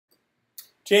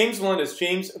James Melendez,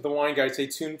 James the Wine Guy. Stay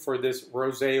tuned for this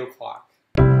Rosé o'clock.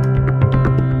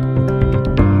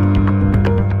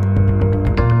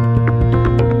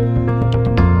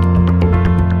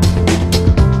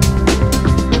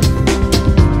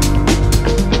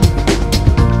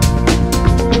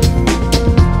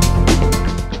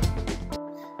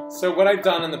 So what I've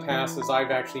done in the past is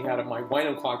I've actually had my wine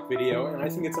o'clock video, and I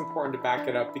think it's important to back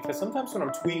it up because sometimes when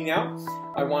I'm tweeting out,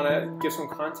 I want to give some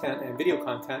content and video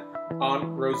content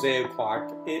on Rosé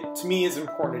o'clock. It, to me, is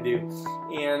important to do,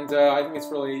 and I think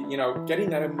it's really, getting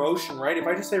that emotion, right? If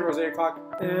I just say Rosé o'clock,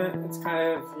 it's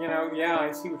kind of, yeah,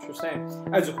 I see what you're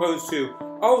saying, as opposed to,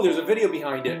 oh, there's a video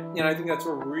behind it. And I think that's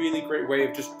a really great way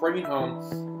of just bringing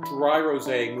home dry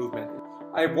Rosé movement.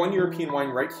 I have one European wine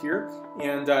right here,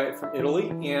 and from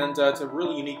Italy, and it's a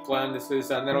really unique blend. This is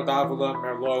Nero d'Avola,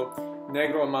 Merlot,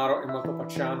 Negro Amaro, and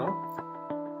Montepulciano.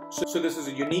 So this is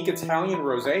a unique Italian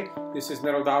rosé. This is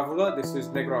Nero d'Avola, this is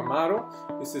Negro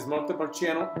Amaro, this is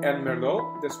Montepulciano and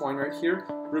Merlot. This wine right here,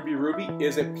 Ruby Ruby,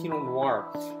 is a Pinot Noir.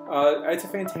 It's a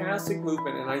fantastic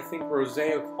movement, and I think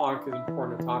Rosé o'clock is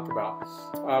important to talk about.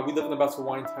 We live in the best of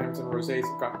wine times, and rosés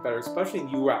have gotten better, especially in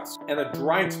the U.S. And the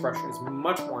dry expression is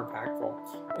much more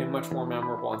impactful and much more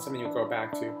memorable, and something you'll go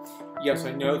back to. Yes,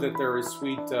 I know that there is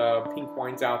sweet pink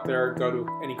wines out there. Go to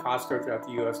any Costco throughout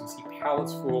the U.S. and see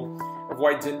pallets full of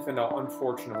white Zinfandel,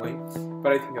 unfortunately.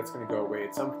 But I think that's going to go away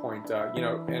at some point.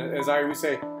 And as I always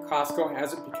say, Costco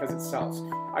has it because it sells.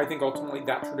 I think ultimately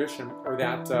that tradition or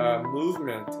that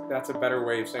movement, that's a better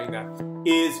way of saying that,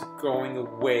 is going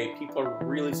away. People are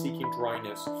really seeking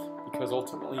dryness because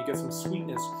ultimately you get some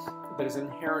sweetness that is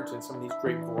inherent in some of these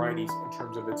great varieties in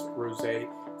terms of its rosé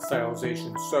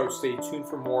stylization. So stay tuned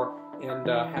for more, and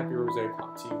happy Rosé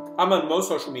o'clock to you. I'm on most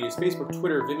social medias: Facebook,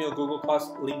 Twitter, Vimeo, Google+,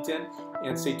 LinkedIn,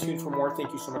 and stay tuned for more.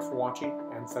 Thank you so much for watching,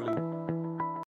 and salud.